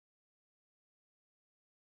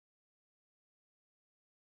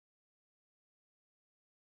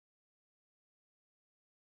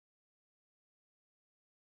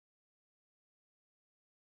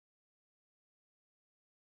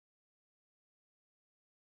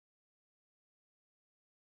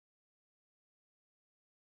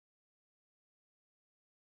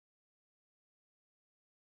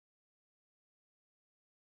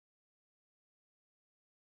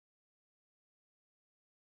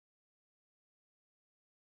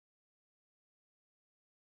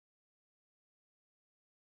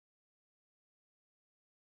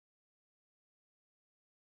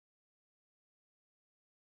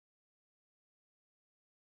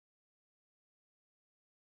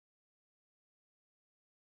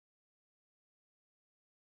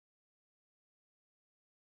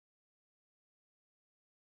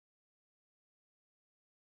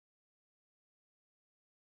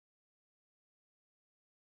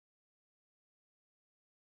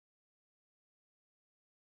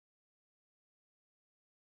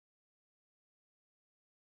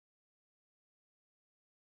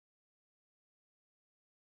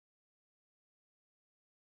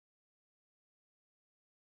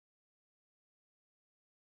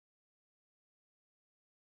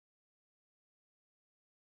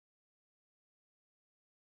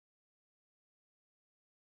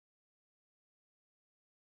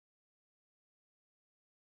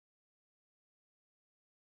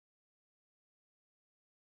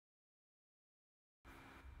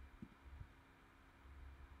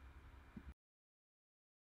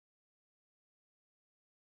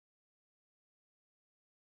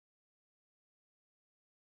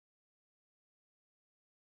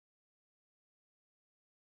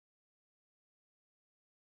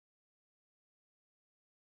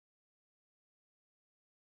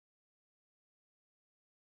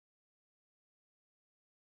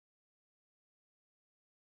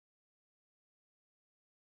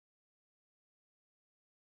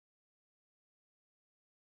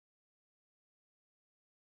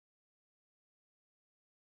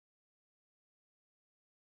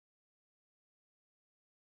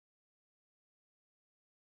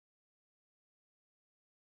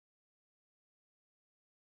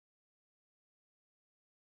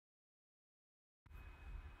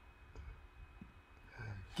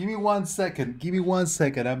Give me 1 second. Give me 1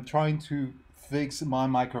 second. I'm trying to fix my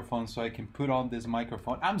microphone so I can put on this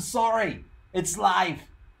microphone. I'm sorry. It's live.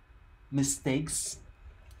 Mistakes.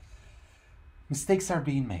 Mistakes are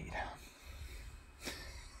being made.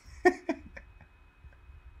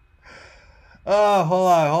 Oh,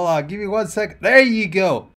 hold on. Give me 1 second. There you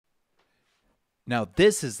go. Now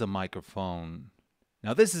this is the microphone.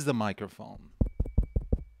 Now this is the microphone.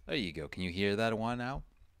 There you go. Can you hear that one now?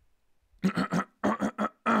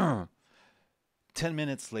 10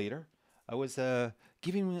 minutes later, I was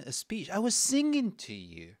giving a speech. I was singing to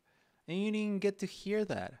you, and you didn't get to hear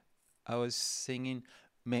that. I was singing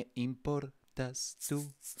Me importas tú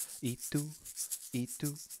y tú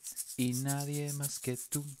y nadie más que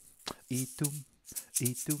tú y tú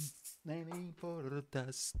y tú. Me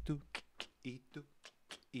importas tú y tú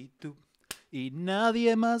y tú y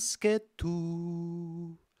nadie más que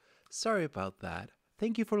tú. Sorry about that.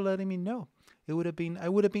 Thank you for letting me know. I would have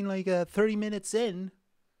been like 30 minutes in,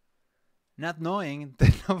 not knowing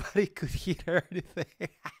that nobody could hear anything.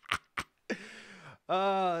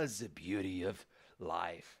 Oh, it's the beauty of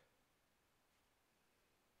life.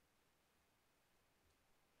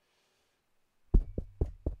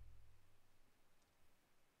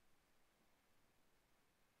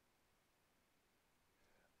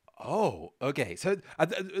 Oh, okay. So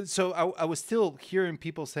I was still hearing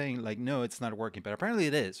people saying like, no, it's not working, but apparently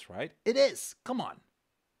it is, right? It is. Come on.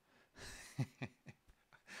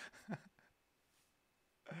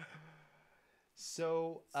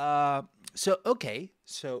 So, okay.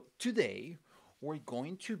 So today we're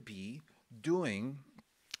going to be doing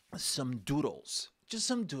some doodles, just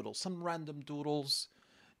some doodles, some random doodles.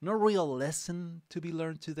 No real lesson to be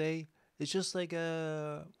learned today. It's just like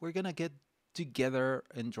we're gonna get together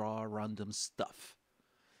and draw random stuff.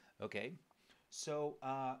 Okay. So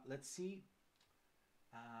let's see.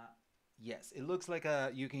 Uh, yes, it looks like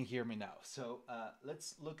you can hear me now. So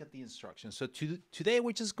let's look at the instructions. So today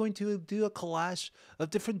we're just going to do a collage of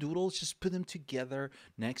different doodles, just put them together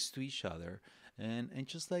next to each other, and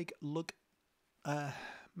just like look, uh,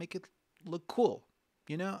 make it look cool,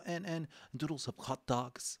 you know. And doodles of hot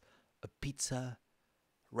dogs, a pizza,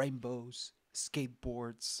 rainbows,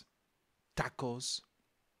 skateboards, tacos.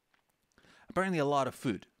 Apparently, a lot of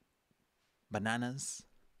food, bananas,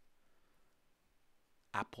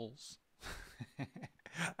 apples.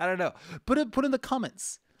 I don't know. Put in the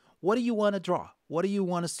comments. What do you want to draw? What do you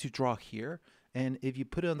want us to draw here? And if you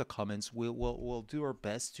put it in the comments, we'll do our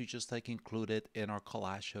best to just like include it in our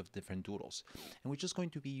collage of different doodles. And we're just going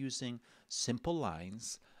to be using simple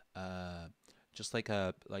lines, uh, just like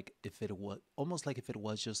if it was almost like if it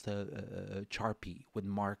was just a Sharpie with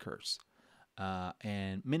markers.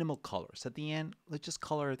 And minimal colors. At the end, let's just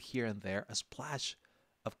color it here and there, a splash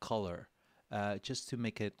of color, just to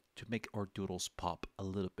make our doodles pop a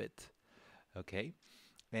little bit. Okay,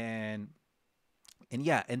 and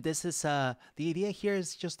yeah, and this is the idea here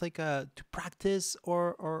is just like to practice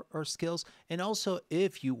or skills, and also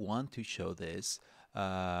if you want to show this.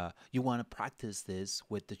 You want to practice this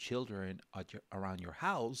with the children around your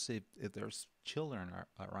house. If there's children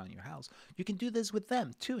around your house, you can do this with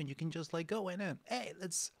them too, and you can just like go in and hey,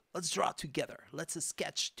 let's draw together. Let's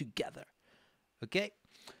sketch together. Okay,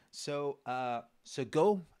 so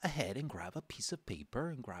go ahead and grab a piece of paper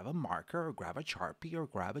and grab a marker or grab a Sharpie or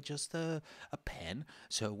grab just a pen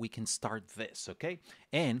so we can start this, okay?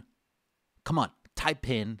 And come on, type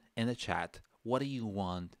in the chat what do you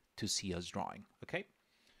want to see us drawing, okay?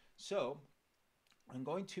 So I'm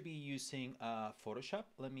going to be using Photoshop.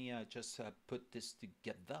 Let me just put this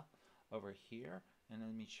together over here and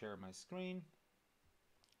let me share my screen.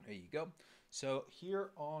 There you go. So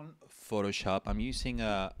here on Photoshop, I'm using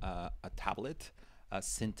a tablet, a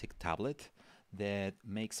Cintiq tablet that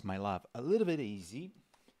makes my life a little bit easy.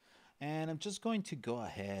 And I'm just going to go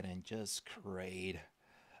ahead and just create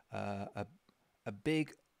uh, a, a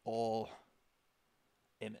big all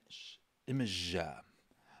image, image,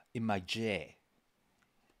 imagen.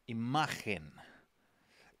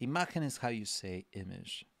 Imagen is how you say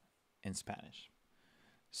image in Spanish.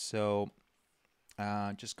 So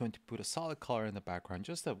just going to put a solid color in the background,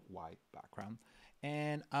 just a white background.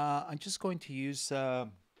 And I'm just going to use a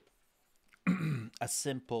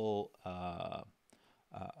simple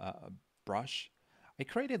brush. I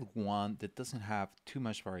created one that doesn't have too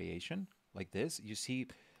much variation like this. You see,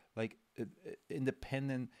 like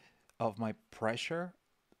independent of my pressure,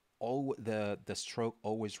 all the stroke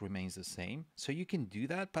always remains the same. So you can do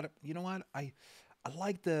that, but you know what? I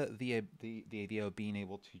like the idea of being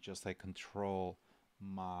able to just like control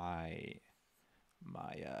my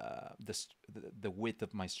the width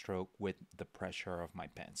of my stroke with the pressure of my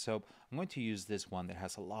pen. So I'm going to use this one that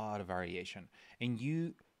has a lot of variation. And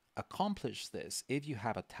you accomplish this if you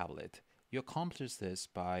have a tablet. You accomplish this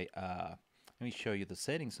by let me show you the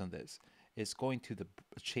settings on this. It's going to the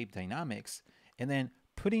shape dynamics and then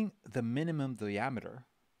putting the minimum diameter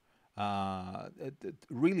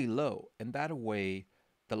really low, and that way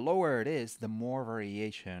the lower it is, the more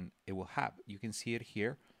variation it will have. You can see it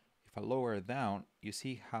here. If I lower it down, you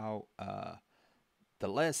see how the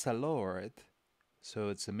less I lower it, so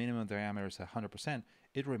it's a minimum diameter is 100%,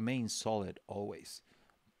 it remains solid always.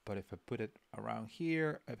 But if I put it around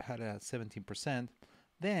here, I've had a 17%,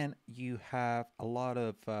 then you have a lot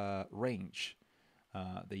of range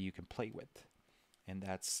that you can play with. And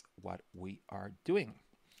that's what we are doing.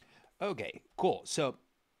 Okay, cool. So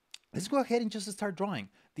let's go ahead and just start drawing.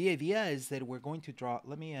 The idea is that we're going to draw,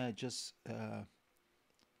 let me just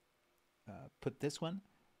put this one.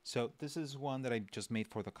 So this is one that I just made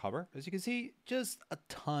for the cover. As you can see, just a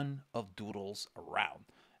ton of doodles around.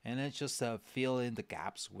 And it's just fill in the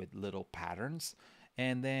gaps with little patterns.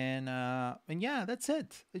 And then, and yeah, that's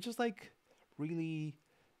it. It's just like really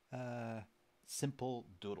simple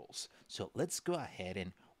doodles. So let's go ahead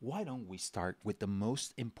and why don't we start with the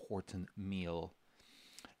most important meal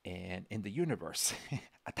in the universe,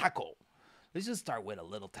 a taco. Let's just start with a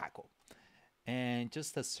little taco. And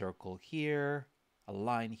just a circle here, a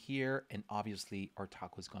line here, and obviously our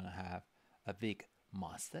taco is gonna have a big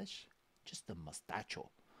mustache, just a mustacho.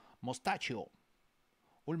 Mostachio,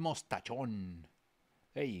 un mostachon.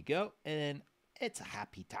 There you go. And it's a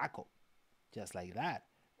happy taco, just like that.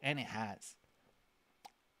 And it has,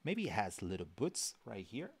 maybe it has little boots right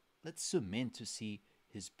here. Let's zoom in to see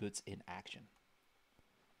his boots in action.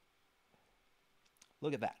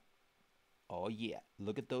 Look at that. Oh yeah,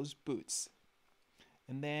 look at those boots.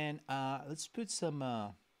 And then let's put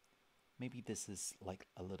some, maybe this is like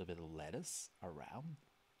a little bit of lettuce around.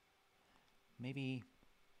 Maybe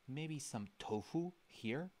some tofu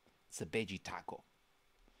here. It's a veggie taco.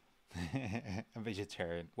 I'm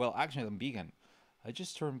vegetarian. Well, actually, I'm vegan. I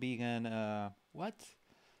just turned vegan,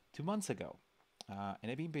 2 months ago.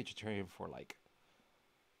 And I've been vegetarian for like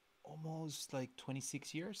almost like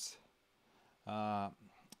 26 years.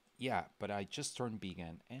 Yeah, but I just turned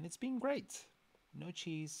vegan and it's been great. No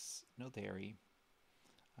cheese, no dairy.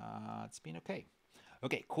 It's been okay.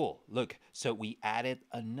 Okay, cool. Look, so we added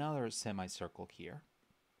another semicircle here.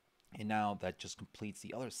 And now that just completes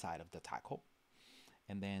the other side of the taco.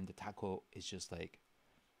 And then the taco is just like,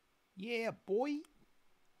 yeah, boy.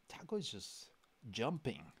 Taco is just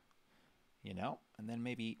jumping, you know? And then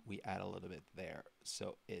maybe we add a little bit there.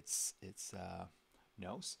 So it's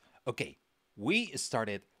nose. Okay, we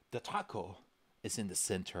started, the taco is in the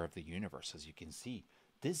center of the universe, as you can see.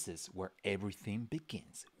 This is where everything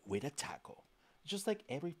begins, with a taco. Just like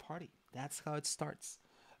every party. That's how it starts.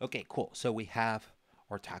 Okay, cool. So we have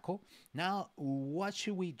our taco. Now, what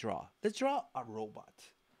should we draw? Let's draw a robot,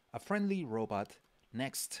 a friendly robot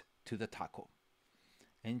next to the taco.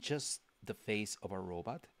 And just the face of a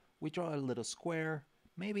robot. We draw a little square.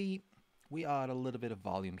 Maybe we add a little bit of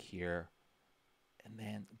volume here. And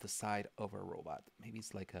then the side of a robot. Maybe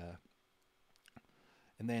it's like a,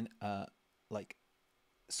 and then like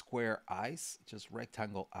square eyes, just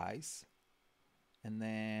rectangle eyes. And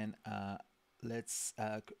then let's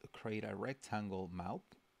create a rectangle mouth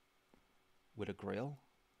with a grill,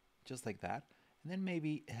 just like that. And then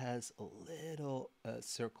maybe it has a little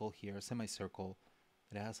circle here, a semicircle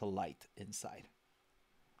that has a light inside.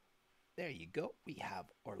 There you go. We have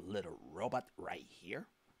our little robot right here.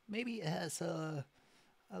 Maybe it has a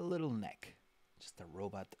little neck, just a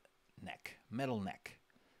robot neck, metal neck.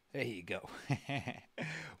 There you go.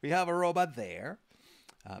 We have a robot there.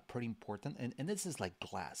 Pretty important, and this is like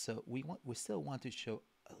glass, so we still want to show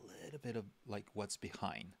a little bit of like what's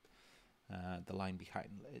behind the line behind.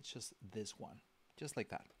 It's just this one, just like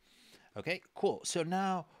that. Okay, cool. So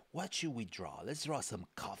now what should we draw? Let's draw some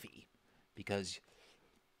coffee, because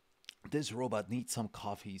this robot needs some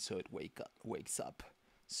coffee so it wakes up.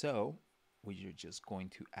 So we are just going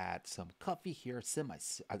to add some coffee here,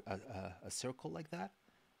 a circle like that,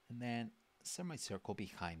 and then semicircle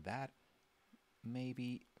behind that.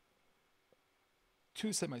 Maybe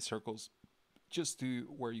 2 semicircles just to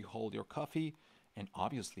where you hold your coffee. And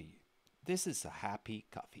obviously, this is a happy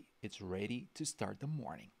coffee. It's ready to start the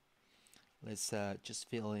morning. Let's just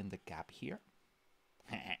fill in the gap here.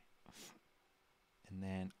 And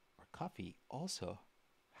then our coffee also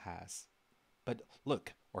has, but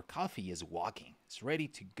look, our coffee is walking. It's ready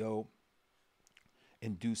to go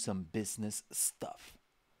and do some business stuff.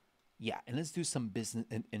 Yeah, and let's do some business.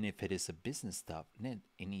 And if it is a business stuff, then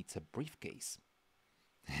it needs a briefcase.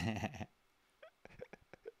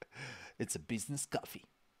 It's a business coffee.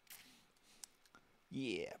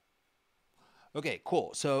 Yeah. Okay,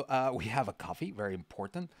 cool. So we have a coffee, very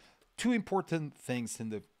important. Two important things in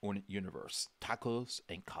the universe: tacos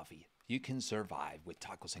and coffee. You can survive with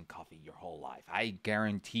tacos and coffee your whole life. I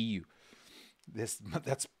guarantee you. This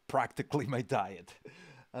that's practically my diet.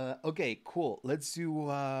 Okay, cool. Let's do.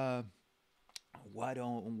 Why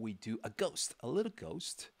don't we do a ghost? A little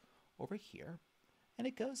ghost over here, and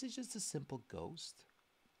a ghost is just a simple ghost,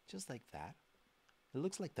 just like that. It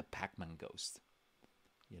looks like the Pac-Man ghost.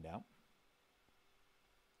 You know.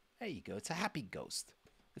 There you go. It's a happy ghost.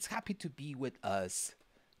 It's happy to be with us,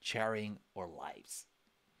 sharing our lives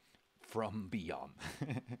from beyond.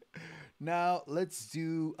 Now let's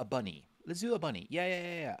do a bunny. Let's do a bunny.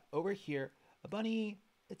 Yeah. Over here, a bunny.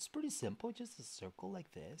 It's pretty simple. Just a circle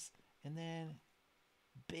like this, and then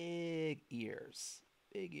big ears.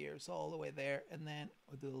 Big ears all the way there, and then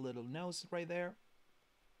we'll do a little nose right there.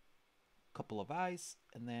 Couple of eyes,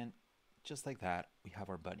 and then just like that, we have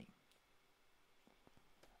our bunny.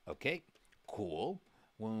 Okay, cool.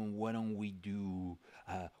 Well, why don't we do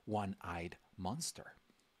one-eyed monster?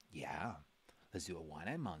 Yeah, let's do a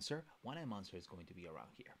one-eyed monster. One-eyed monster is going to be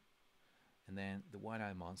around here. And then the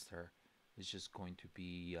one-eyed monster is just going to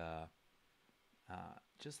be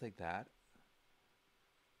just like that.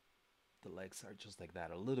 The legs are just like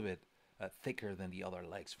that, a little bit thicker than the other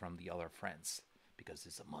legs from the other friends because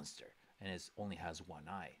it's a monster and it only has one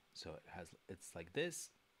eye. So it's like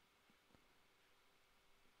this.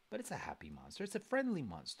 But it's a happy monster. It's a friendly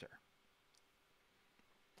monster.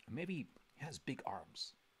 Maybe it has big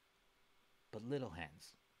arms, but little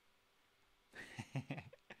hands.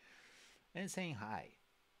 And it's saying hi.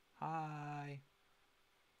 Hi.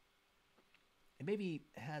 And maybe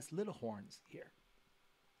it has little horns here.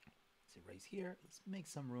 Let's erase here. Let's make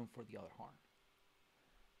some room for the other horn.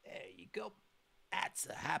 There you go. That's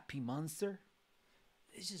a happy monster.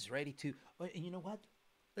 It's just ready to... Oh, and you know what?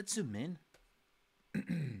 Let's zoom in.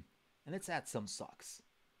 And let's add some socks.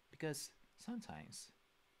 Because sometimes,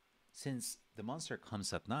 since the monster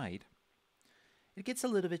comes at night, it gets a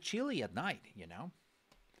little bit chilly at night, you know?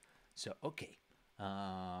 So, okay.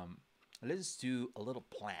 Let's do a little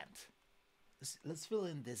plant. Let's fill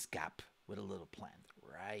in this gap with a little plant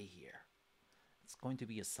right here. It's going to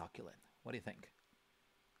be a succulent. What do you think?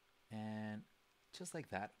 And just like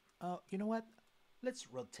that. You know what?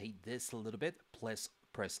 Let's rotate this a little bit.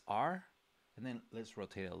 Press R. And then let's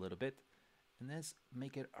rotate it a little bit. And let's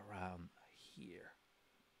make it around here.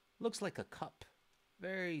 Looks like a cup.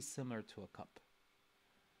 Very similar to a cup.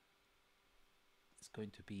 It's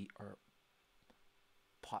going to be our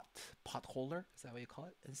pot holder. Is that what you call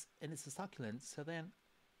it? And it's a succulent. So then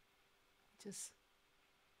just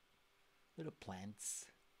little plants,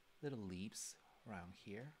 little leaves around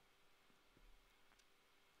here.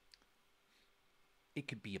 It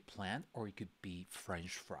could be a plant or it could be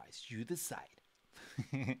French fries. You decide.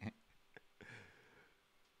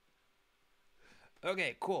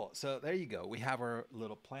 Okay, cool. So there you go. We have our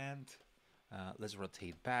little plant. Let's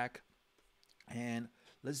rotate back. And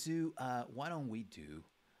let's do, why don't we do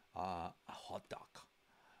a hot dog?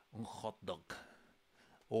 A hot dog.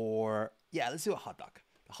 Or, yeah, let's do a hot dog.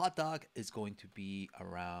 The hot dog is going to be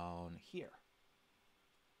around here.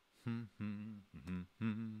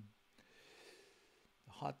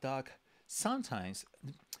 Hot dog. Sometimes,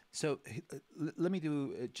 so let me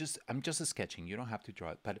do I'm just sketching. You don't have to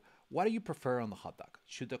draw it. But what do you prefer on the hot dog?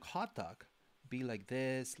 Should the hot dog be like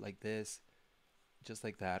this, just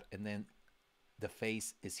like that, and then the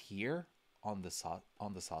face is here on the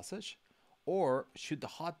sausage, or should the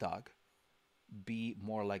hot dog be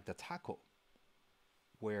more like the taco,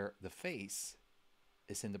 where the face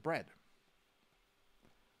is in the bread?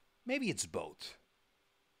 Maybe it's both.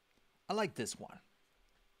 I like this one.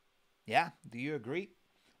 Yeah, do you agree?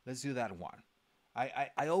 Let's do that one.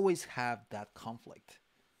 I always have that conflict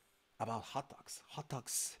about hot dogs. Hot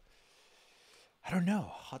dogs, I don't know.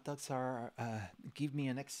 Hot dogs are give me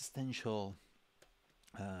an existential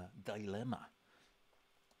dilemma.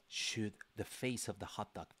 Should the face of the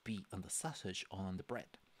hot dog be on the sausage or on the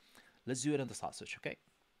bread? Let's do it on the sausage, okay?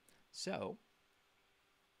 So,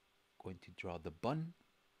 going to draw the bun,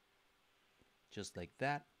 just like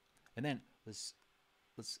that, and then let's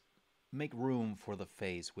make room for the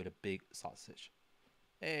face with a big sausage.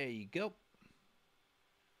 There you go.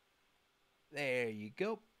 There you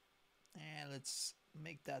go. And let's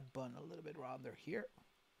make that bun a little bit rounder here.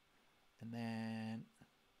 And then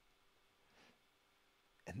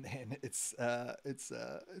it's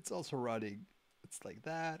also running. It's like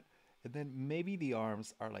that. And then maybe the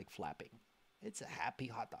arms are like flapping. It's a happy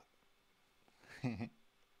hot dog.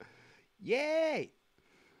 Yay!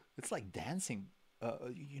 It's like dancing.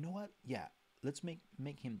 You know what? Yeah, let's make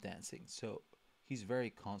him dancing. So he's very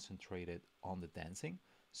concentrated on the dancing.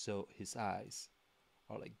 So his eyes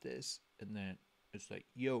are like this, and then it's like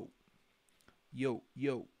yo, yo,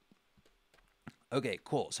 yo. Okay,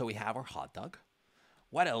 cool. So we have our hot dog.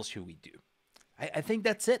 What else should we do? I think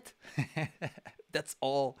that's it. That's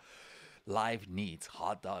all live needs: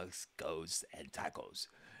 hot dogs, ghosts, and tacos.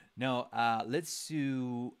 No, let's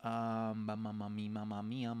do mamma mia, mamma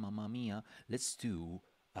mia, mamma mia. Let's do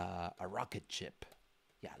a rocket chip.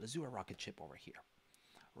 Yeah, let's do a rocket chip over here.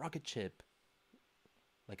 Rocket chip,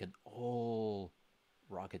 like an old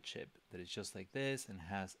rocket chip that is just like this and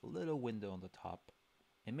has a little window on the top,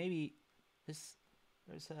 and maybe this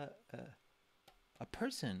there's a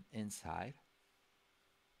person inside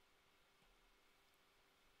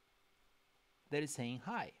that is saying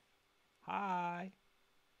hi, hi.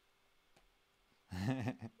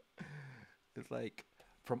 It's like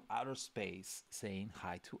from outer space saying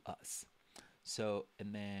hi to us. So,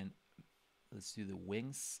 and then let's do the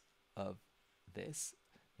wings of this.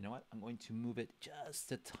 You know what? I'm going to move it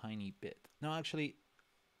just a tiny bit. No, actually,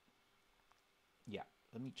 yeah,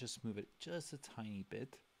 let me just move it just a tiny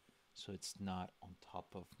bit so it's not on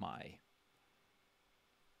top of my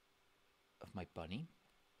bunny.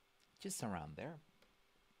 Just around there.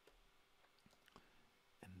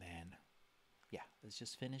 And then yeah, let's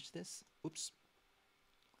just finish this. Oops.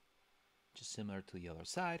 Just similar to the other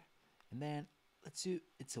side. And then let's do,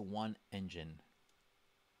 it's a one engine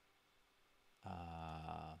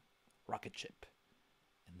rocket ship.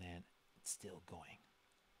 And then it's still going.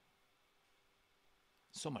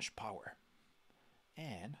 So much power.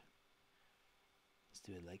 And let's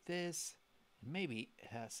do it like this. And maybe it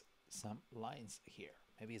has some lines here.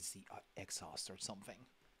 Maybe it's the exhaust or something.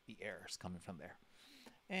 The air is coming from there.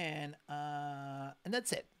 And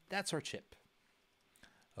that's it. That's our chip.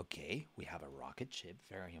 Okay, we have a rocket ship,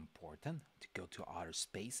 very important to go to outer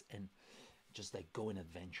space and just like go in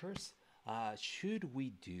adventures. Should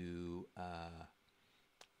we do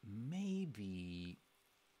maybe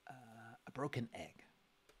a broken egg,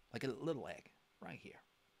 like a little egg right here?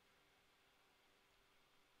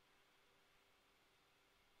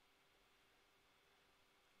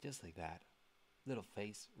 Just like that. Little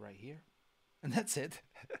face right here. And that's it.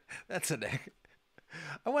 That's an egg.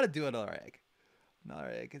 I want to do another egg. Another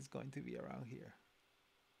egg is going to be around here.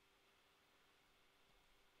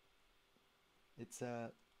 It's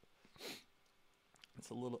a it's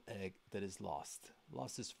a little egg that is lost.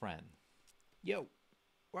 Lost his friend. Yo,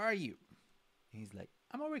 where are you? And he's like,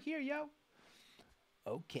 I'm over here, yo.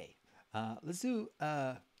 Okay. Let's do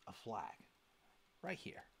a flag right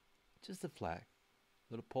here. Just a flag.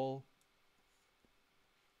 Little pole.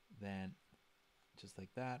 Then just like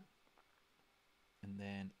that. And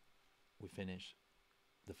then we finish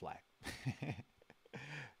the flag.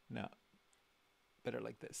 No, better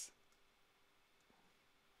like this.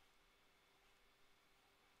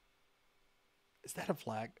 Is that a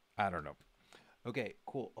flag? I don't know. Okay,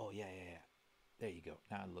 cool. Oh, yeah, yeah, yeah. There you go.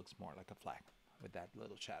 Now it looks more like a flag with that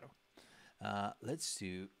little shadow. Let's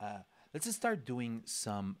do. Let's just start doing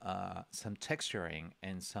some texturing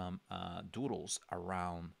and some doodles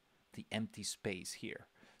around the empty space here.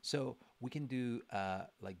 So we can do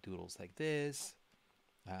like doodles like this,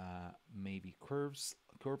 maybe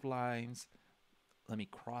curved lines. Let me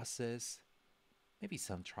cross this. Maybe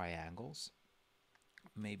some triangles.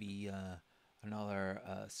 Maybe another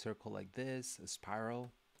circle like this, a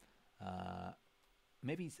spiral. Uh,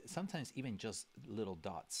 Maybe sometimes even just little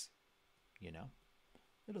dots, you know,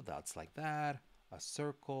 little dots like that, a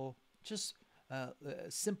circle, just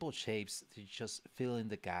simple shapes to just fill in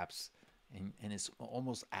the gaps, and it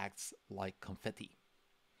almost acts like confetti,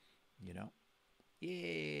 you know.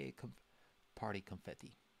 Yay, party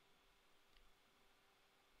confetti.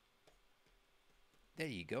 There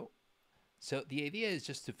you go. So the idea is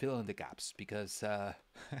just to fill in the gaps because I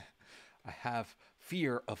have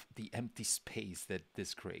fear of the empty space that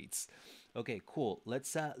this creates. Okay, cool.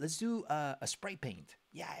 Let's do a spray paint.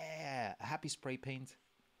 Yeah, yeah, yeah, a happy spray paint,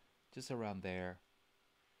 just around there,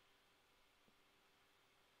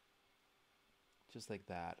 just like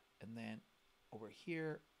that. And then over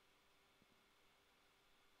here,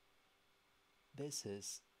 this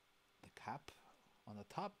is the cap on the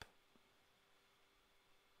top,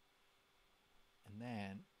 and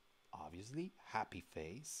then obviously happy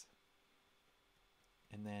face,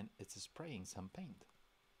 and then it's spraying some paint.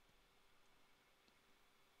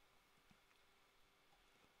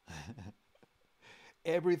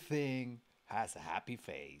 Everything has a happy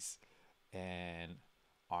face. and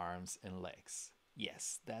arms and legs.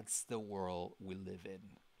 Yes, that's the world we live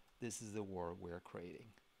in. This is the world we're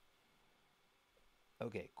creating.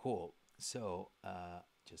 Okay, cool. So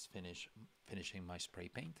just finishing my spray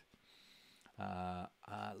paint.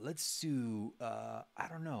 Let's do. I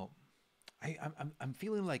don't know. I'm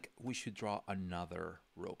feeling like we should draw another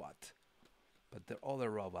robot, but the other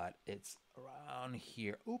robot it's around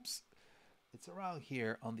here. Oops, it's around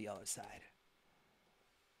here on the other side.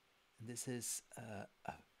 This is,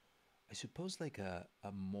 I suppose, like a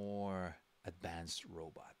more advanced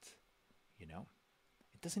robot. You know,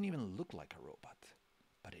 it doesn't even look like a robot,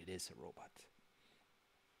 but it is a robot.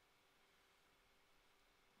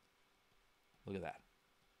 Look at that.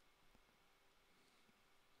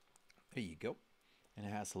 There you go. And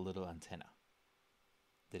it has a little antenna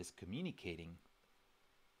that is communicating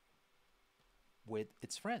with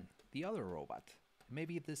its friend, the other robot.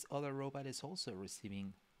 Maybe this other robot is also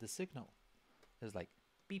receiving the signal. It's like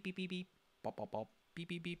beep beep beep beep, pop pop pop, beep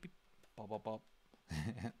beep beep beep, pop pop pop.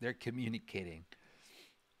 They're communicating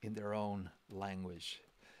in their own language.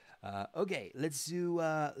 Okay, let's do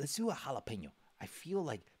a jalapeno. I feel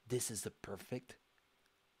like this is the perfect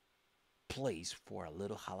place for a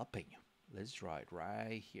little jalapeno. Let's draw it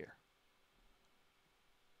right here.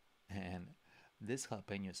 And this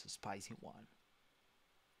jalapeno is a spicy one.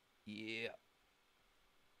 Yeah.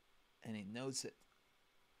 And it knows it.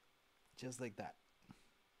 Just like that.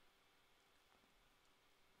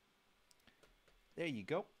 There you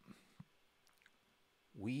go.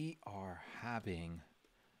 We are having,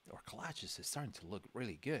 our collages is starting to look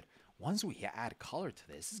really good. Once we add color to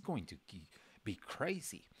this, it's going to be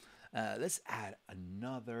crazy. Let's add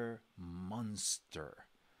another monster.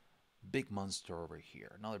 Big monster over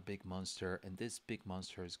here. Another big monster. And this big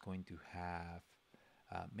monster is going to have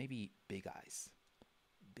maybe big eyes.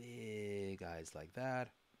 Big eyes like that.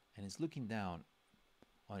 And it's looking down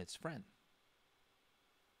on its friend.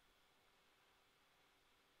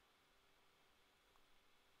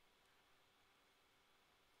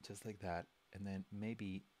 Just like that. And then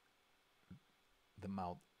maybe the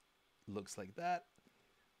mouth looks like that.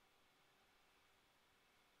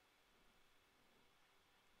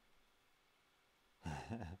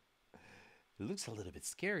 It looks a little bit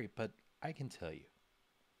scary, but I can tell you,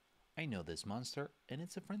 I know this monster, and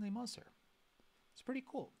it's a friendly monster. It's pretty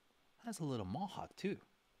cool. It has a little mohawk too.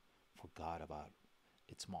 Forgot about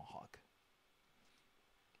its mohawk.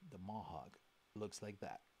 The mohawk looks like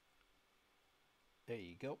that. There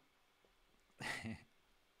you go.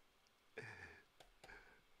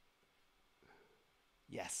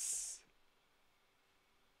 Yes.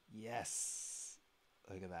 Yes.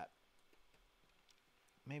 Look at that.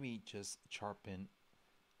 Maybe just sharpen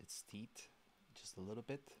its teeth just a little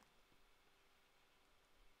bit.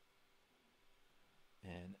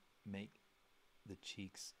 And make the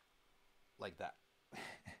cheeks like that.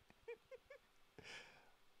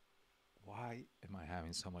 Why am I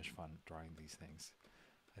having so much fun drawing these things?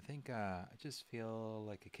 I think I just feel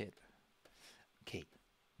like a kid. Okay,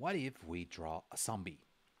 what if we draw a zombie?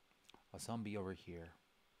 A zombie over here.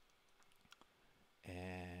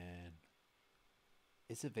 And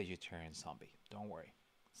it's a vegetarian zombie. Don't worry,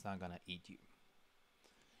 it's not gonna eat you.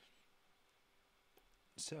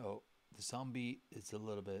 So the zombie is a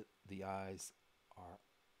little bit, the eyes are,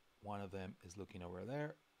 one of them is looking over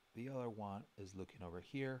there, the other one is looking over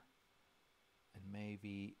here, and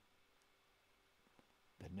maybe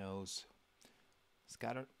the nose, it's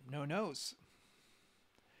got no nose.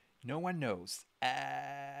 No one knows.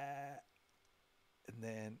 And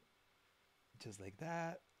then just like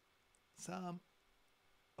that, some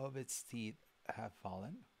of its teeth have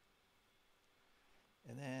fallen.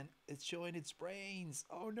 And then it's showing its brains.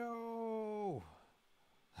 Oh no!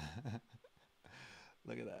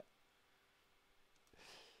 Look at that.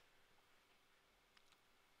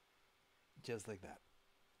 Just like that.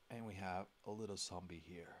 And we have a little zombie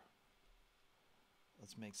here.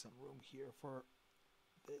 Let's make some room here for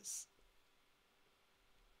this.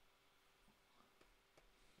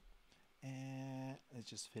 And let's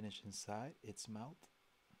just finish inside its mouth.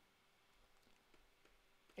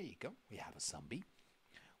 There you go. We have a zombie.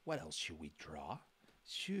 What else should we draw?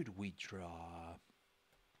 Should we draw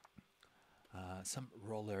some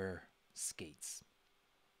roller skates?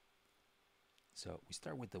 So we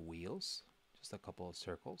start with the wheels, just a couple of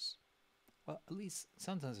circles. Well, at least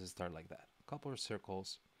sometimes I start like that. A couple of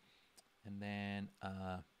circles, and then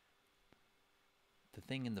the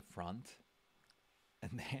thing in the front,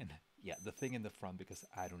 and then, yeah, the thing in the front, because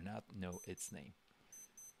I do not know its name.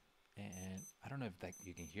 And I don't know if that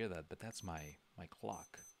you can hear that, but that's my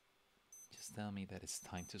clock. Just tell me that it's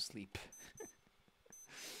time to sleep.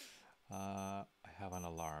 I have an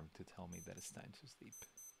alarm to tell me that it's time to sleep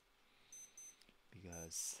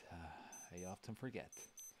because I often forget.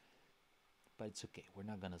 But it's okay. We're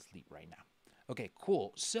not gonna sleep right now. Okay,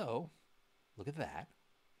 cool. So look at that.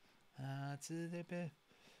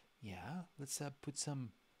 Yeah, let's put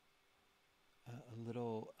some a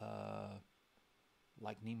little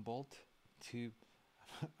lightning bolt to.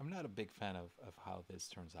 I'm not a big fan of how this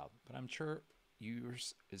turns out, but I'm sure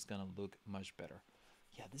yours is gonna look much better.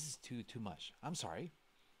 Yeah, this is too much. I'm sorry.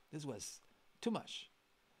 This was too much.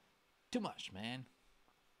 Too much, man.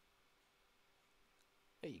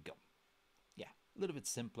 There you go. Yeah, a little bit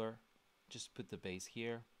simpler. Just put the base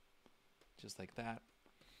here, just like that.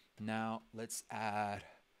 Now let's add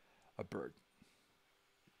a bird.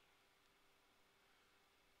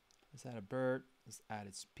 Let's add a bird. Let's add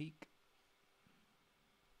its beak.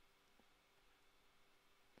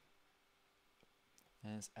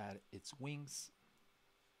 And let's add its wings.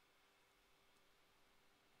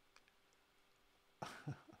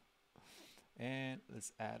 And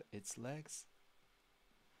let's add its legs.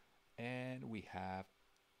 And we have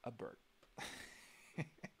a bird.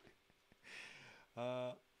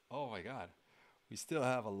 Oh my god. We still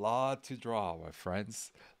have a lot to draw, my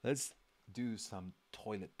friends. Let's do some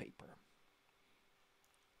toilet paper.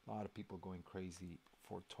 A lot of people going crazy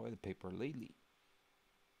for toilet paper lately,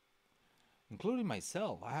 including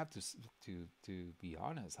myself. I have to be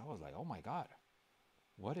honest. I was like, oh my god,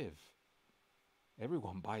 what if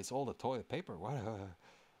everyone buys all the toilet paper?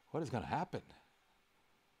 What is gonna happen?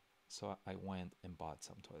 So I went and bought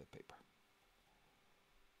some toilet paper.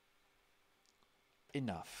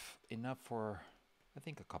 Enough for I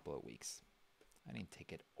think a couple of weeks. I didn't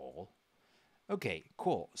take it all. Okay,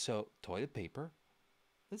 cool. So toilet paper.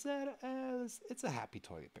 Let's add. It's a happy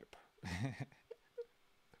toilet paper.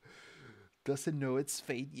 Doesn't know its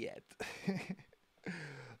fate yet.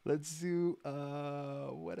 Let's do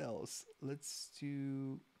what else? Let's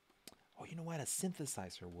do. Oh, you know what? A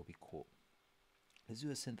synthesizer will be cool. Let's do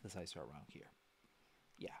a synthesizer around here.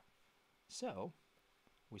 Yeah. So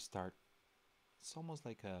we start. It's almost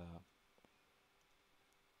like a.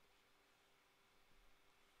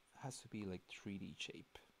 Has to be like 3D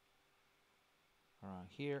shape around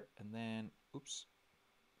here, and then oops,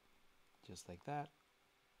 just like that.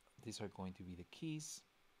 These are going to be the keys.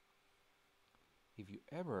 If you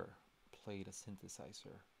ever played a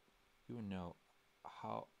synthesizer, you will know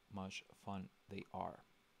how much fun they are.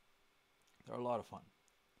 They're a lot of fun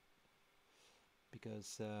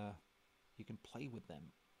because you can play with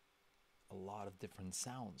them. A lot of different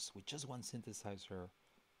sounds with just one synthesizer.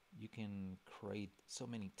 You can create so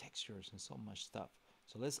many textures and so much stuff.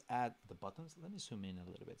 So let's add the buttons. Let me zoom in a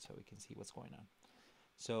little bit so we can see what's going on.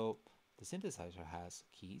 So the synthesizer has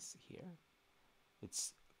keys here.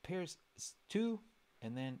 It's pairs, it's 2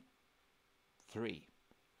 and then 3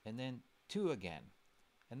 and then 2 again.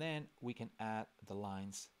 And then we can add the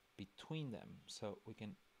lines between them. So we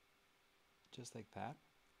can just like that.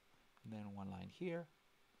 And then one line here.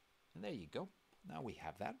 And there you go. Now we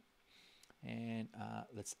have that. And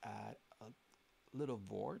let's add a little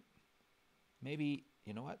board. Maybe,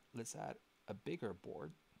 you know what? Let's add a bigger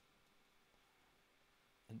board.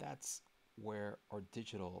 And that's where our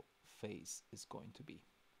digital face is going to be.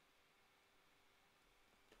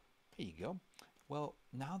 There you go. Well,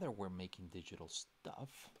 now that we're making digital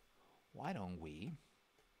stuff, why don't we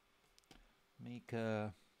make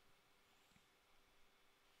a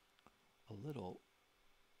little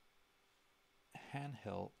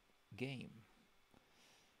handheld game.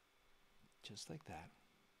 Just like that.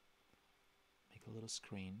 Make a little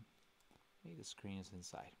screen. Maybe the screen is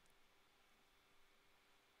inside.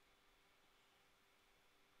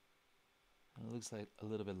 And it looks like a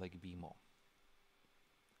little bit like BMO.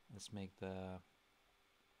 Let's make the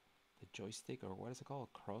joystick, or what is it called?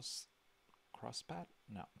 Crosspad?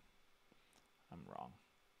 No, I'm wrong.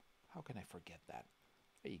 How can I forget that?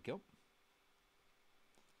 There you go.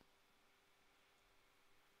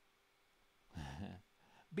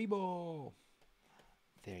 Bibo!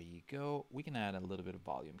 There you go. We can add a little bit of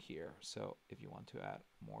volume here. So if you want to add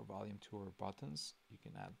more volume to our buttons, you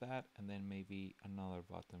can add that, and then maybe another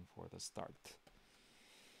button for the start.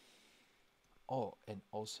 Oh, and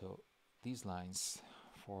also these lines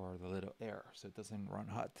for the little air so it doesn't run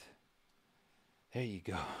hot. There you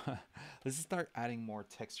go. Let's start adding more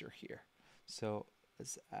texture here. So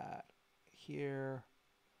let's add here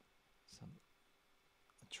some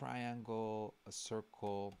triangle, a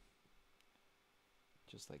circle,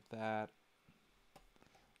 just like that.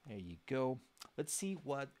 There you go. Let's see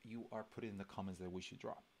what you are putting in the comments that we should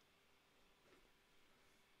draw.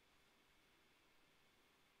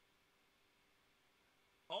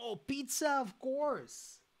 Oh, pizza, of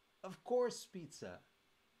course. Of course, pizza.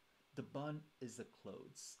 The bun is the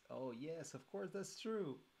clothes. Oh, yes, of course, that's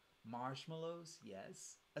true. Marshmallows,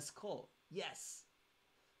 yes. A skull, yes.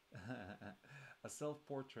 A self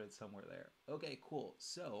portrait somewhere there. Okay, cool.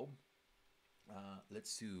 So,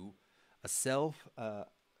 let's do a self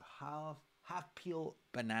half peel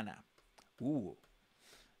banana. Ooh,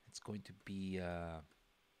 it's going to be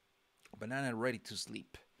banana ready to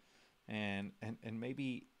sleep, and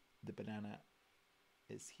maybe the banana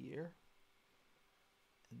is here,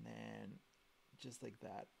 and then just like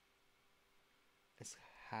that, it's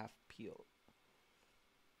half peeled,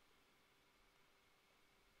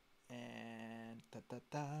 and da da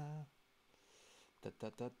da da da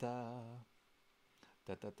da da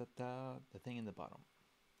da da da da, the thing in the bottom.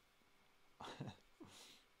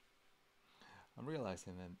 I'm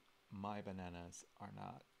realizing that my bananas are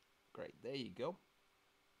not great. There you go.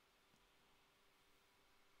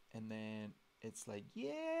 And then it's like,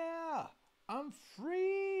 yeah, I'm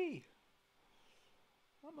free.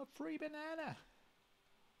 I'm a free banana.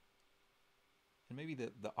 And maybe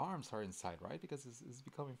the arms are inside, right? Because it's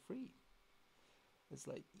becoming free. It's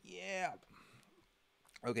like, yeah.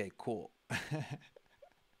 Okay, cool.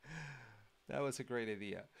 That was a great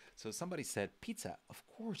idea. So somebody said pizza. Of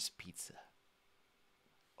course, pizza.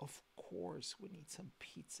 Of course, we need some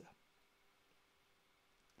pizza.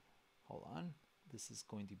 Hold on. This is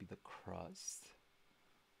going to be the crust.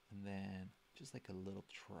 And then just like a little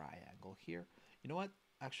triangle here. You know what?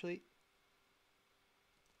 Actually,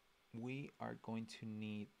 we are going to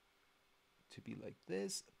need to be like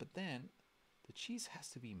this, but then the cheese has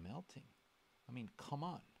to be melting. I mean, come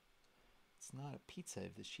on. It's not a pizza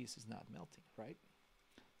if the cheese is not melting, right?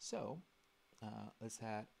 So let's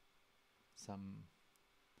add some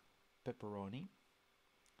pepperoni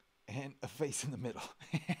and a face in the middle.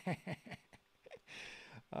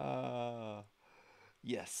 uh,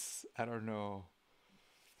 yes, I don't know.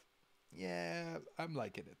 Yeah, I'm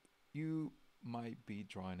liking it. You might be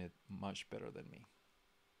drawing it much better than me.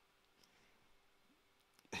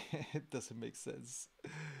 It doesn't make sense.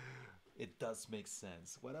 It does make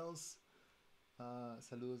sense. What else?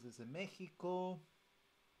 Saludos desde Mexico.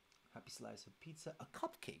 Happy slice of pizza. A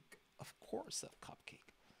cupcake. Of course, a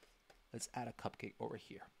cupcake. Let's add a cupcake over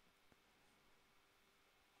here.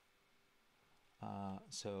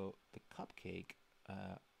 So the cupcake,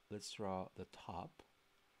 let's draw the top.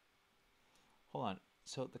 Hold on.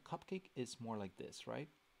 So the cupcake is more like this, right?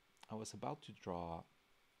 I was about to draw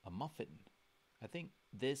a muffin. I think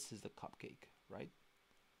this is the cupcake, right?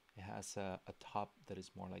 It has a top that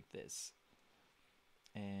is more like this.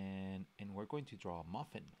 And we're going to draw a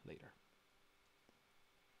muffin later.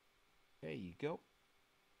 There you go.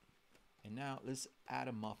 And now let's add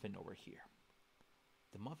a muffin over here.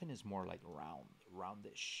 The muffin is more like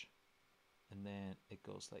roundish. And then it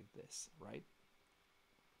goes like this, right?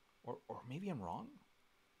 Or maybe I'm wrong?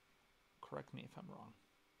 Correct me if I'm wrong.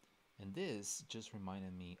 And this just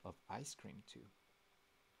reminded me of ice cream too.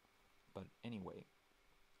 But anyway,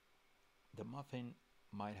 the muffin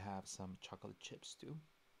might have some chocolate chips too.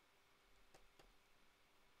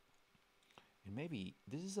 And maybe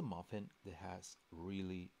this is a muffin that has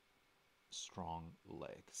really strong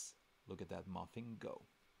legs. Look at that muffin go.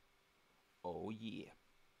 Oh yeah.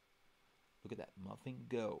 Look at that muffin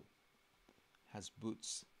go. Has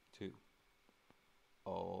boots too.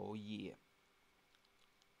 Oh yeah.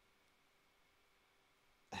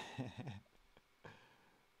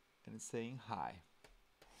 And it's saying hi.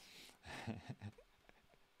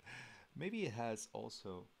 Maybe it has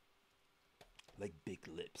also like big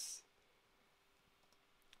lips.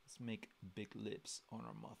 Let's make big lips on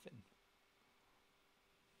our muffin.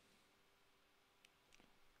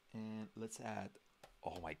 And let's add,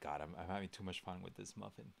 oh my god, I'm having too much fun with this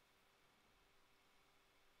muffin.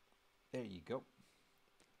 There you go.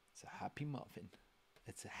 It's a happy muffin.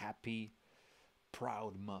 It's a happy,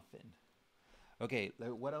 proud muffin. Okay,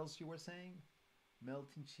 what else you were saying?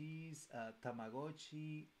 Melting cheese,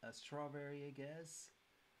 tamagotchi, a strawberry, I guess.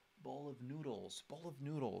 Bowl of noodles. Bowl of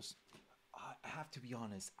noodles. I have to be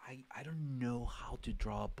honest. I don't know how to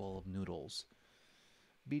draw a bowl of noodles.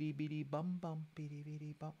 Biddy biddy bum bum biddy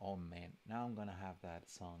biddy bum. Oh man, now I'm gonna have that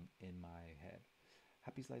song in my head.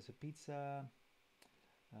 Happy slice of pizza.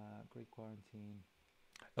 Great quarantine.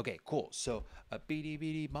 Okay, cool. So beady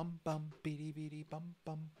beady bum bum beady beady bum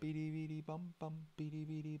bum beady beady bum bum beady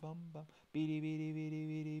beady bum bum beady beady beady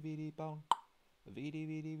beady beady bum beady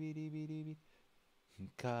beady beady beady beady.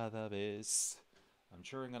 Cada vez. I'm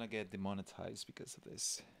sure I'm gonna get demonetized because of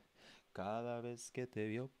this. Cada vez que te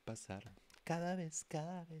vio pasar. Cada vez,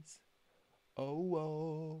 cada vez. Oh,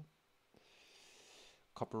 oh.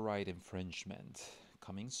 copyright infringement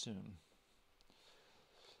coming soon.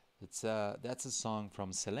 That's a song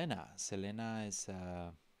from Selena. Selena is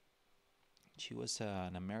she was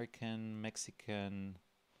an American Mexican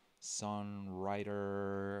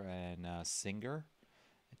songwriter and singer.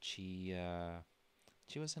 She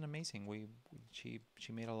she was an amazing. She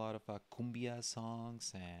made a lot of cumbia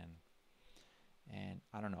songs and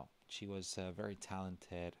I don't know. She was very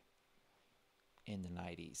talented in the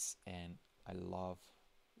 90s, and I love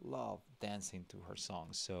dancing to her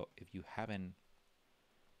songs. So if you haven't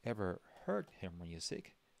ever heard her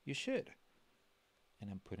music, you should.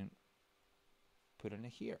 And I'm putting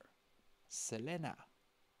it here. Selena.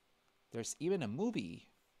 There's even a movie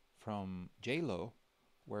from J-Lo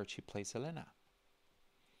where she plays Selena.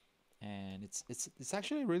 And it's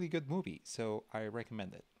actually a really good movie, so I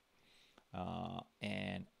recommend it.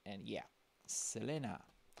 And yeah, Selena.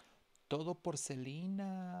 Todo por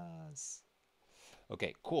Selenas.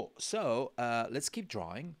 Okay, cool. So let's keep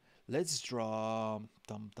drawing. Let's draw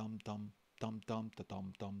dum dum dum dum dum dum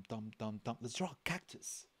dum dum dum dum dum. Let's draw a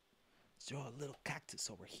cactus. Let's draw a little cactus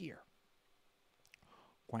over here.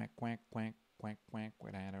 Quack quack quack quack quack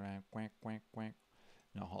quack quack quack quack.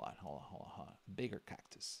 No, hold on. Bigger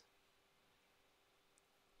cactus.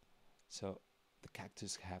 So the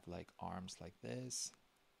cactus have like arms like this,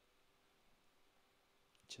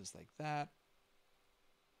 just like that.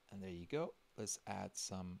 And there you go. Let's add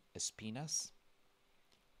some espinas.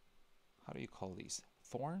 How do you call these?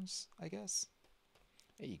 Thorns, I guess.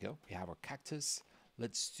 There you go. We have our cactus.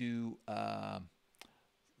 Let's do.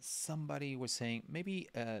 Somebody was saying maybe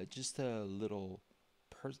just a little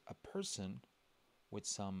a person with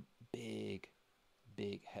some big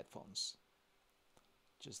headphones,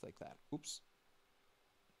 just like that. Oops.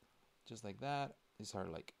 Just like that. These are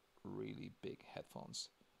like really big headphones.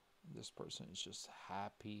 This person is just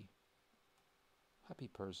happy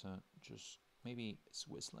person, just maybe it's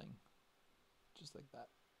whistling, just like that.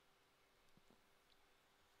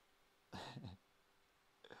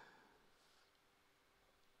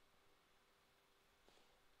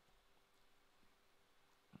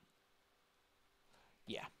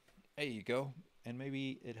 Yeah, there you go. And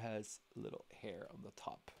maybe it has a little hair on the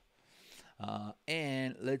top.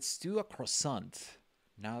 And let's do a croissant.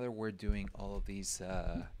 Now that we're doing all of these,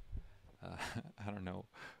 I don't know,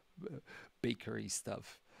 bakery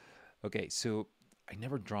stuff. Okay, so I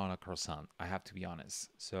never drawn a croissant. I have to be honest.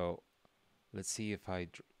 So let's see if I,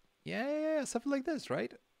 yeah, something like this,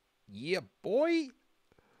 right? Yeah, boy.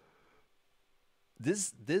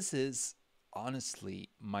 This is honestly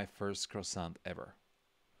my first croissant ever.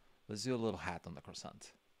 Let's do a little hat on the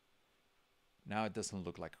croissant. Now it doesn't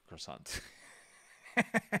look like a croissant.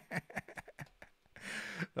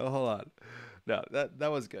 No, hold on. No,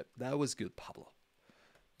 that was good. That was good, Pablo.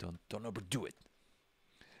 Don't overdo it.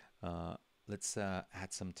 Let's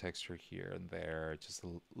add some texture here and there, just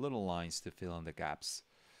little lines to fill in the gaps.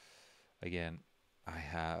 Again, I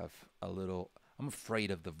have a little. I'm afraid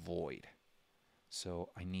of the void, so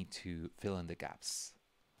I need to fill in the gaps.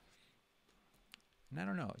 And I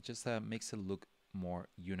don't know, it just makes it look more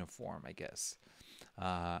uniform, I guess.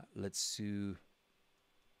 Let's do.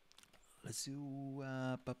 Let's do.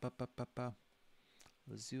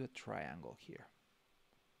 Let's do a triangle here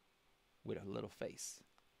with a little face.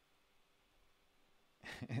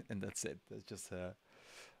 And that's it. That's just a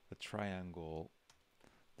triangle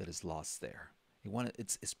that is lost there.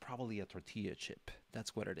 It's probably a tortilla chip.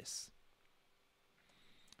 That's what it is.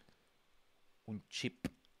 Un chip.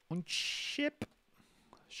 Un chip.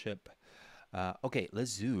 Chip. Okay,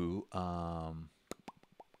 let's do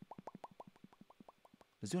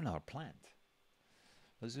another plant.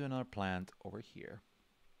 Let's do another plant over here.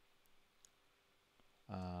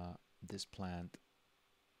 This plant,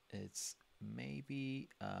 it's maybe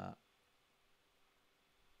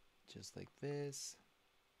just like this,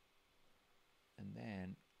 and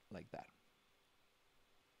then like that,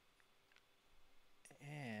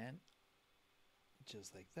 and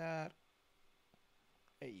just like that.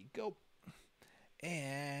 There you go.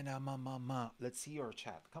 And let's see your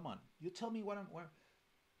chat. Come on, you tell me what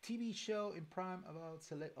TV show in Prime about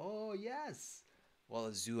select. Oh yes. Well,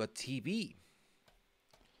 let's do a TV.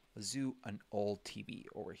 Let's do an old TV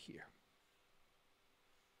over here.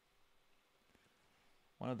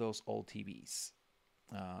 One of those old TVs.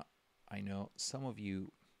 I know some of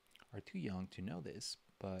you are too young to know this,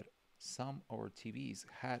 but some of our TVs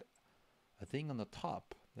had a thing on the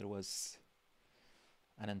top that was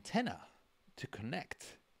an antenna to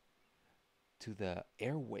connect to the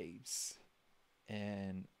airwaves,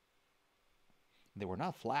 and they were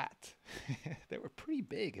not flat. They were pretty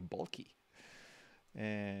big and bulky.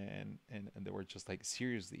 And they were just like,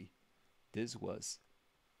 seriously, this was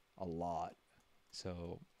a lot.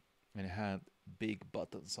 So, and it had big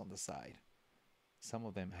buttons on the side. Some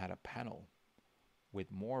of them had a panel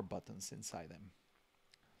with more buttons inside them.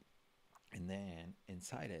 And then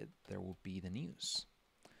inside it, there will be the news.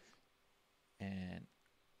 And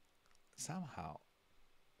somehow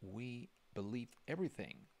we believed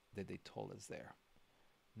everything that they told us there.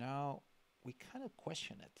 Now we kind of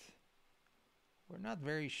question it. We're not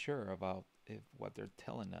very sure about if what they're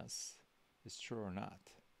telling us is true or not.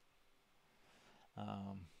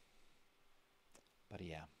 Um, but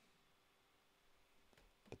yeah.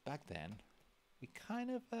 But back then, we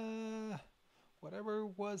kind of, whatever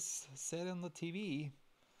was said on the TV,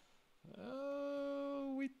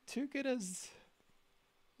 we took it as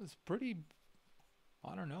pretty,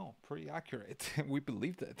 I don't know, pretty accurate. We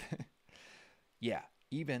believed it. Yeah,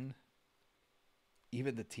 even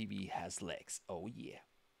the TV has legs. Oh yeah.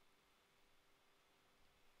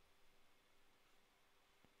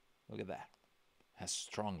 Look at that. Has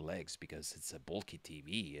strong legs because it's a bulky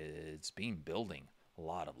TV. It's been building a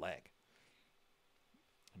lot of leg.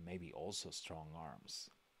 And maybe also strong arms.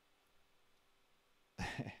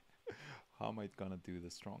 How am I gonna do the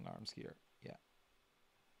strong arms here? Yeah.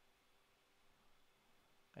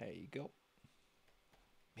 There you go.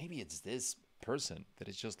 Maybe it's this person that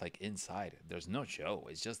is just like inside. There's no show.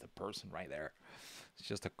 It's just a person right there. It's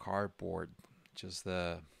just a cardboard, just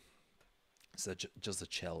the just the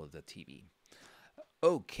shell of the TV.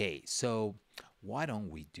 Okay, so why don't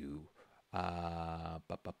we do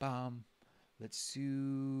let's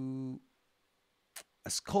do a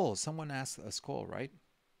skull. Someone asked a skull, right?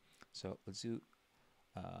 So let's do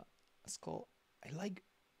a skull. I like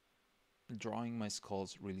drawing my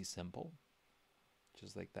skulls really simple,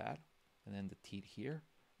 just like that. And then the teeth here.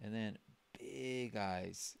 And then big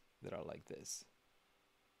eyes that are like this.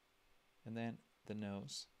 And then the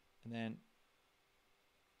nose. And then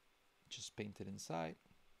just paint it inside.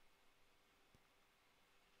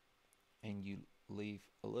 And you leave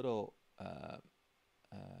a little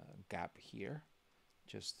gap here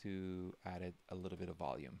just to add it a little bit of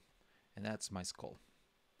volume. And that's my skull.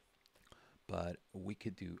 But we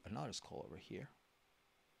could do another skull over here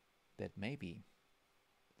that maybe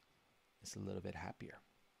is a little bit happier.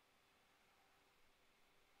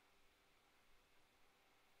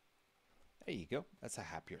 There you go. That's a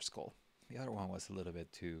happier skull. The other one was a little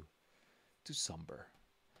bit too somber.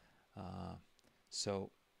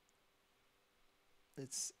 So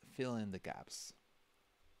let's fill in the gaps.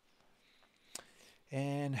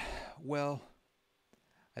 And well,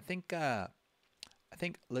 I think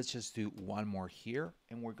let's just do one more here,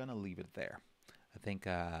 and we're gonna leave it there. I think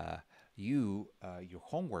your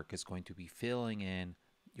homework is going to be filling in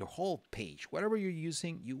your whole page, whatever you're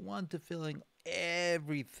using. You want to fill in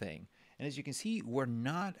everything, and as you can see, we're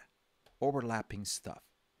not overlapping stuff.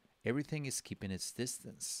 Everything is keeping its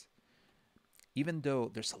distance. Even though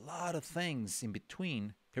there's a lot of things in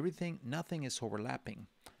between, nothing is overlapping.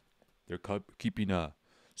 They're keeping a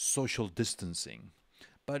social distancing.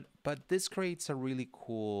 But this creates a really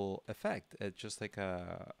cool effect. It's just like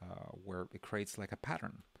where it creates like a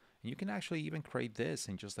pattern. And you can actually even create this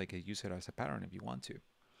and just like use it as a pattern if you want to.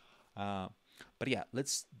 But yeah,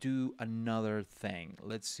 let's do another thing.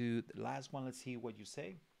 Let's do the last one. Let's see what you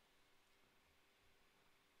say.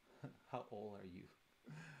 How old are you?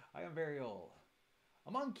 I am very old.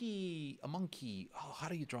 A monkey. A monkey. Oh, how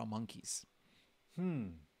do you draw monkeys?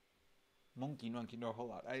 Monkey. No,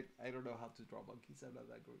 hold on. I don't know how to draw monkeys. I'm not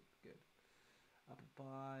that good. Apple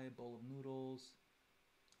pie, bowl of noodles,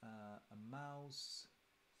 a mouse.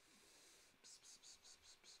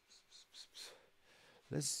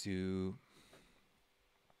 Let's do.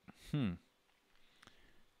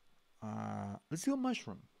 Let's do a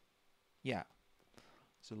mushroom. Yeah.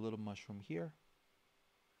 So a little mushroom here.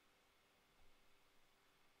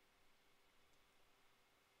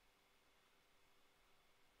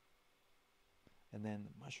 And then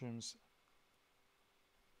the mushrooms.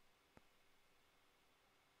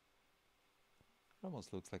 It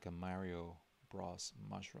almost looks like a Mario Bros.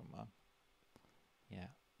 Mushroom, huh? Yeah,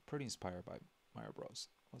 pretty inspired by Mario Bros.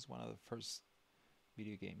 It was one of the first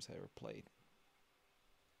video games I ever played.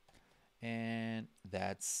 And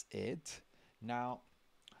that's it. Now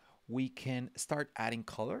we can start adding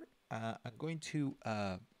color. I'm going to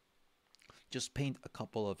just paint a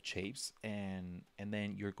couple of shapes, and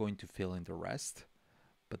then you're going to fill in the rest.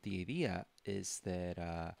 But the idea is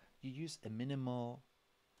that you use a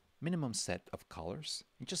minimum set of colors,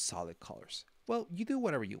 just solid colors. Well, you do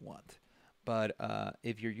whatever you want, but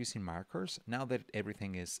if you're using markers, now that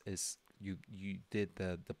everything is you did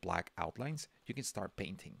the black outlines, you can start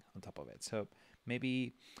painting on top of it. So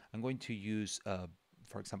maybe I'm going to use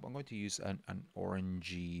for example, I'm going to use an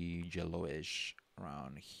orangey yellowish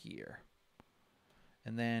around here.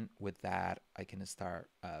 And then with that, I can start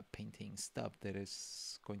painting stuff that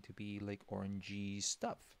is going to be like orangey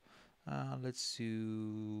stuff. Let's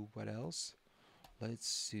do what else?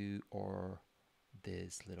 Let's do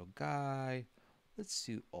this little guy. Let's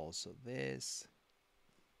do also this.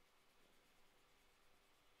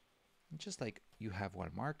 And just like you have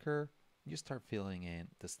one marker, you start filling in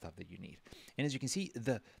the stuff that you need. And as you can see,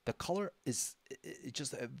 the color is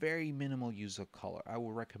just a very minimal use of color. I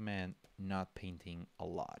would recommend not painting a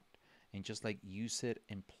lot and just like use it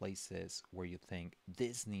in places where you think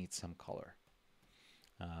this needs some color.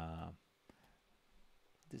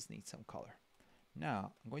 This needs some color.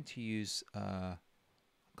 Now I'm going to use a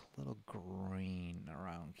little green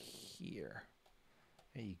around here.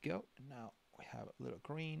 There you go. Now we have a little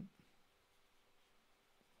green.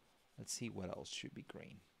 Let's see what else should be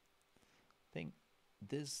green. I think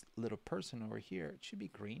this little person over here should be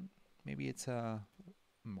green. Maybe it's a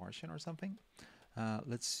Martian or something.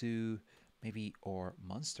 Let's do maybe our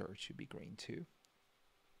monster should be green too.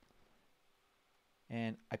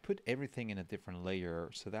 And I put everything in a different layer,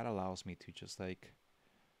 so that allows me to just like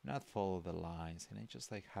not follow the lines and then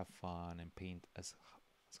just like have fun and paint as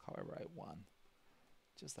however I want.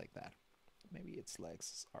 Just like that. Maybe its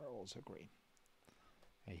legs are also green.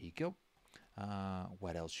 There you go.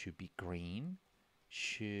 What else should be green?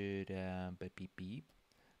 Should beep beep beep.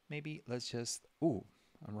 Maybe let's just. Ooh,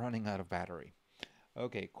 I'm running out of battery.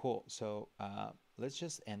 Okay, cool. So let's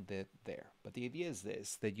just end it there. But the idea is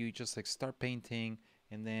this: that you just like start painting,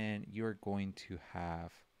 and then you're going to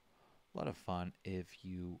have a lot of fun if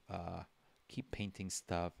you keep painting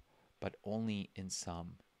stuff, but only in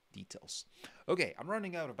some details. Okay, I'm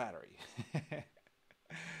running out of battery.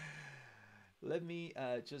 Let me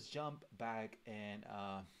just jump back and,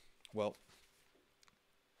 well,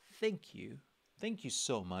 thank you. Thank you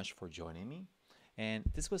so much for joining me. And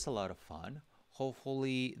this was a lot of fun.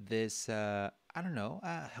 Hopefully this, I don't know,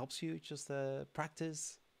 helps you just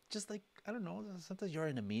practice. Just like, I don't know, sometimes you're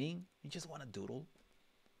in a meeting, you just want to doodle.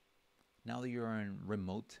 Now that you're in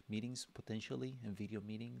remote meetings, potentially, in video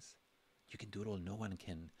meetings, you can doodle. No one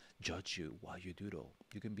can judge you while you doodle.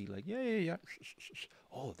 You can be like, yeah, yeah, yeah.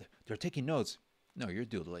 Oh, they're taking notes. No, you're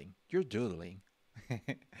doodling. You're doodling.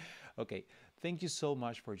 Okay. Thank you so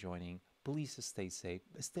much for joining. Please stay safe.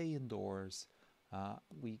 Stay indoors.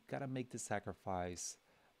 We got to make the sacrifice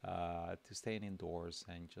to staying indoors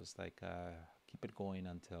and just like keep it going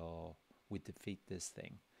until we defeat this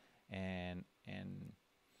thing. And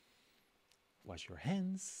wash your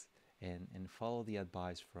hands and follow the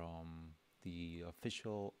advice from the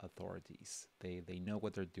official authorities. They know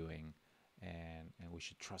what they're doing, and we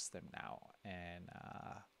should trust them now. And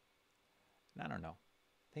I don't know.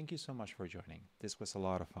 Thank you so much for joining. This was a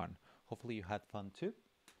lot of fun. Hopefully you had fun too.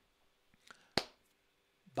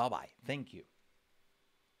 Bye bye. Thank you.